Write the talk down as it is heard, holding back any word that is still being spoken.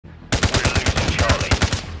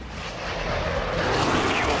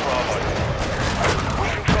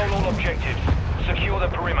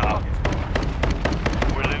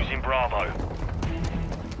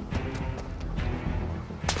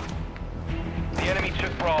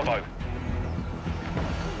Bravo.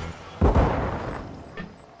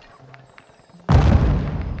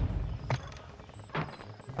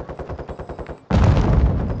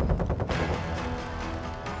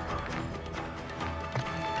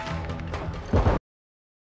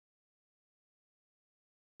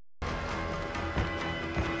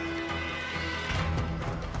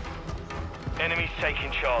 Enemies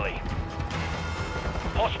taking Charlie.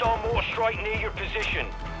 Hostile mortar strike near your position.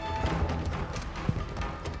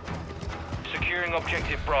 Securing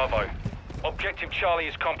objective Bravo. Objective Charlie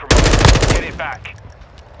is compromised. Get it back.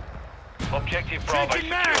 Objective Bravo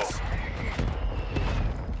secure.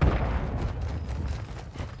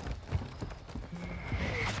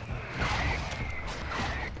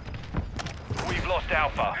 We've lost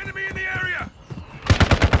Alpha. Enemy in the area!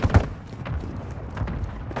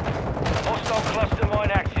 Hostile cluster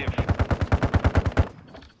mine active.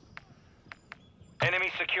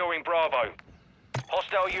 Enemy securing Bravo.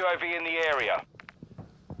 Hostile UAV in the area.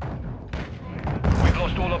 We've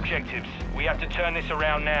lost all objectives. We have to turn this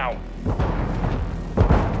around now.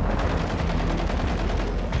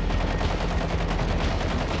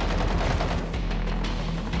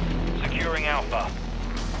 Securing Alpha.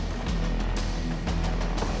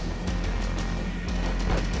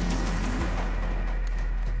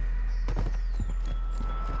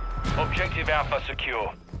 Objective Alpha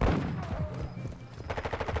secure.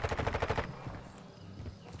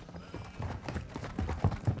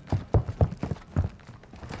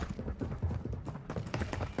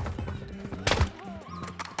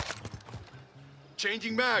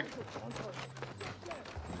 Changing mag.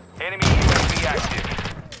 Enemy UAV active.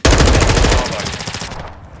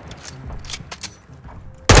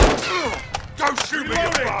 Go shoot me, you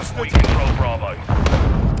bastard! We control Bravo.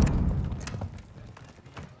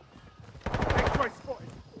 X-ray spotted.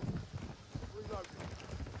 Reload.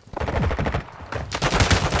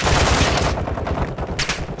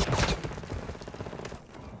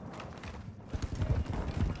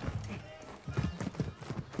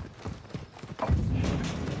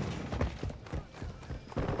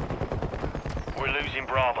 We're losing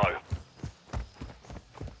Bravo.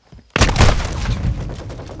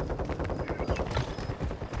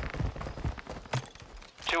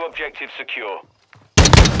 Two objectives secure.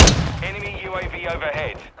 Enemy UAV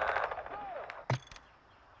overhead.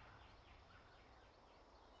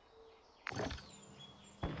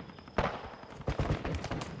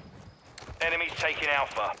 Enemies taking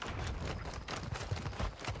Alpha.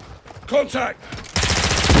 Contact!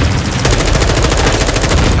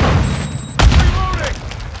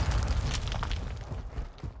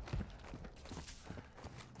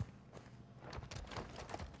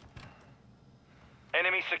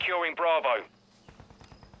 Enemy securing Bravo.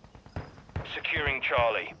 Securing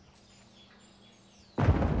Charlie.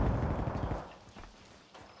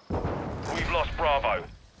 We've lost Bravo.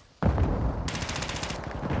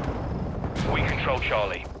 We control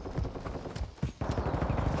Charlie.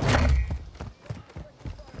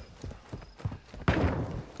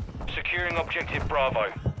 Securing objective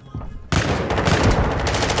Bravo.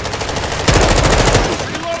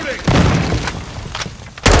 Reloading!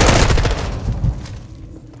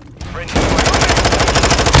 Friendly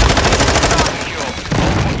secure.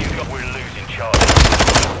 What you got, we're losing Charlie.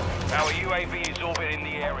 Our UAV is orbiting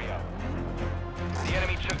the area. The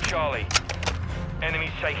enemy took Charlie.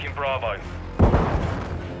 Enemy's taking Bravo.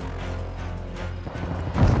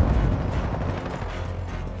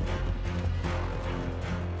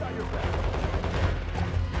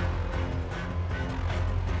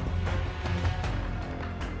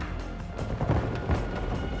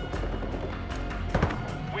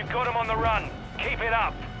 We've got him on the run. Keep it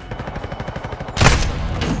up.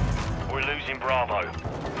 We're losing Bravo.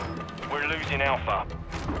 We're losing Alpha.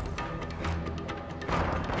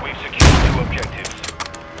 We've secured 2 objectives.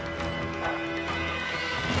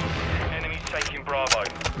 Enemies taking Bravo.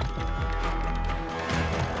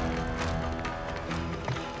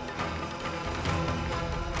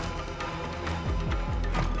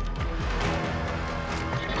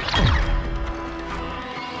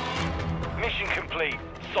 Mission complete.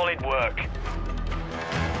 Solid work.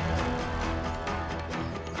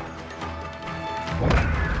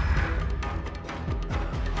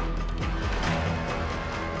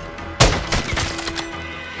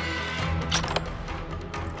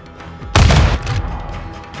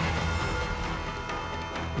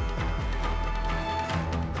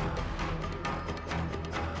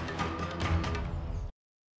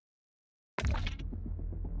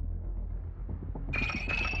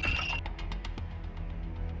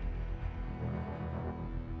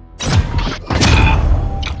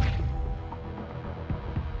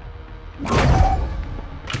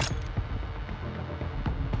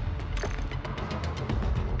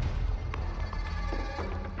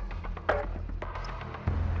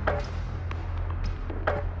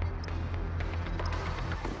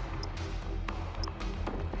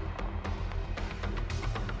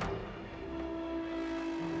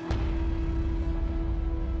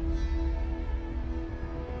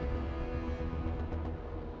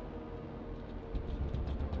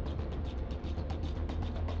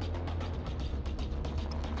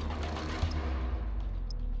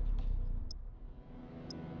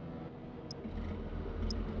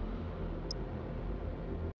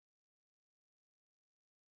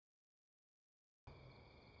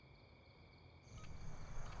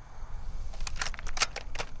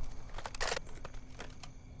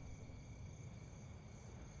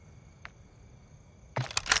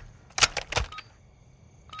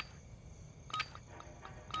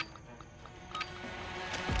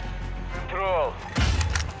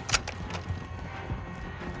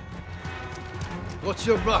 What's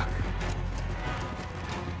your back?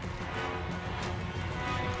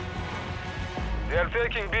 They are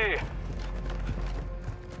taking B.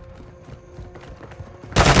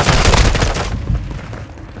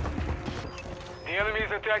 The enemy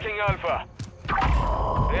is attacking Alpha.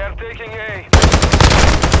 They are taking A.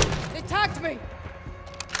 They tagged me!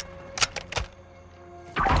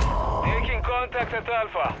 Making contact at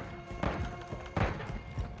Alpha.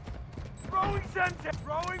 Throwing center!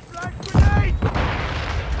 Throwing flash grenade!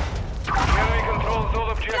 The enemy controls all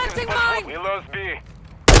objectives, Planting but mine! we lost B.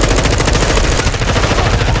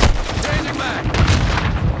 Changing back!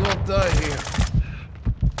 Don't die here.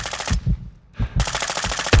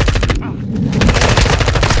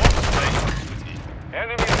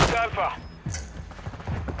 Enemy at Alpha.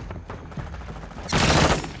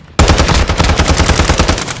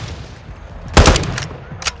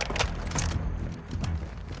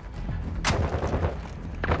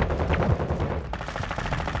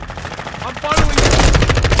 I'm following you!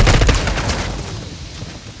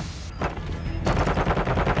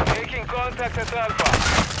 Making contact at Alpha.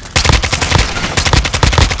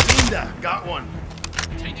 Linda, got one.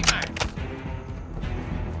 Changing back.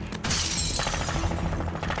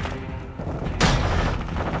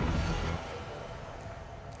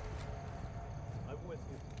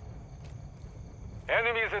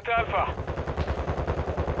 Enemies at Alpha.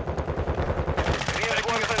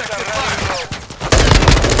 Reinforcements effective are fire. ready to go.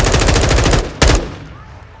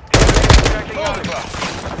 The enemy is attacking Alpha.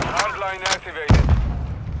 Hardline activated.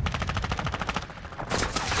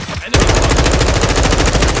 Enemy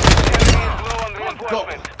The enemy is low on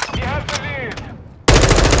reinforcement. He has the lead.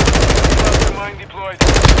 Cluster mine deployed.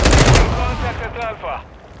 Making contact at Alpha.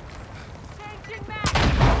 Changing back!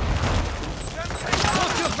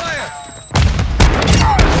 What's your fire?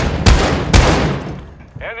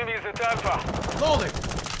 Enemies at Alpha. Loading!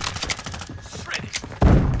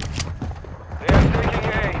 They are taking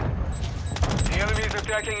A. The enemy is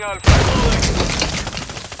attacking Alpha.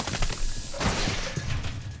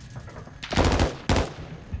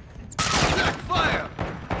 Back fire!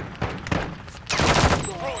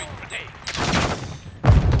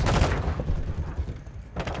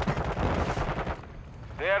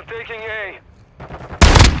 They are taking A.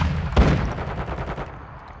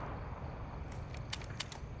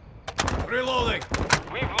 Reloading!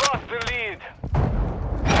 We've lost the lead.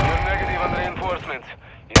 You're negative on reinforcements.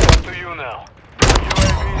 It's up to you now.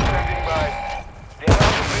 UAV is standing by. They're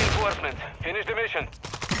out of reinforcements. Finish the mission.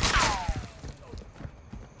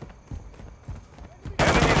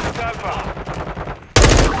 Enemies at Alpha.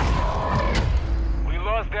 We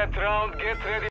lost that round. Get ready.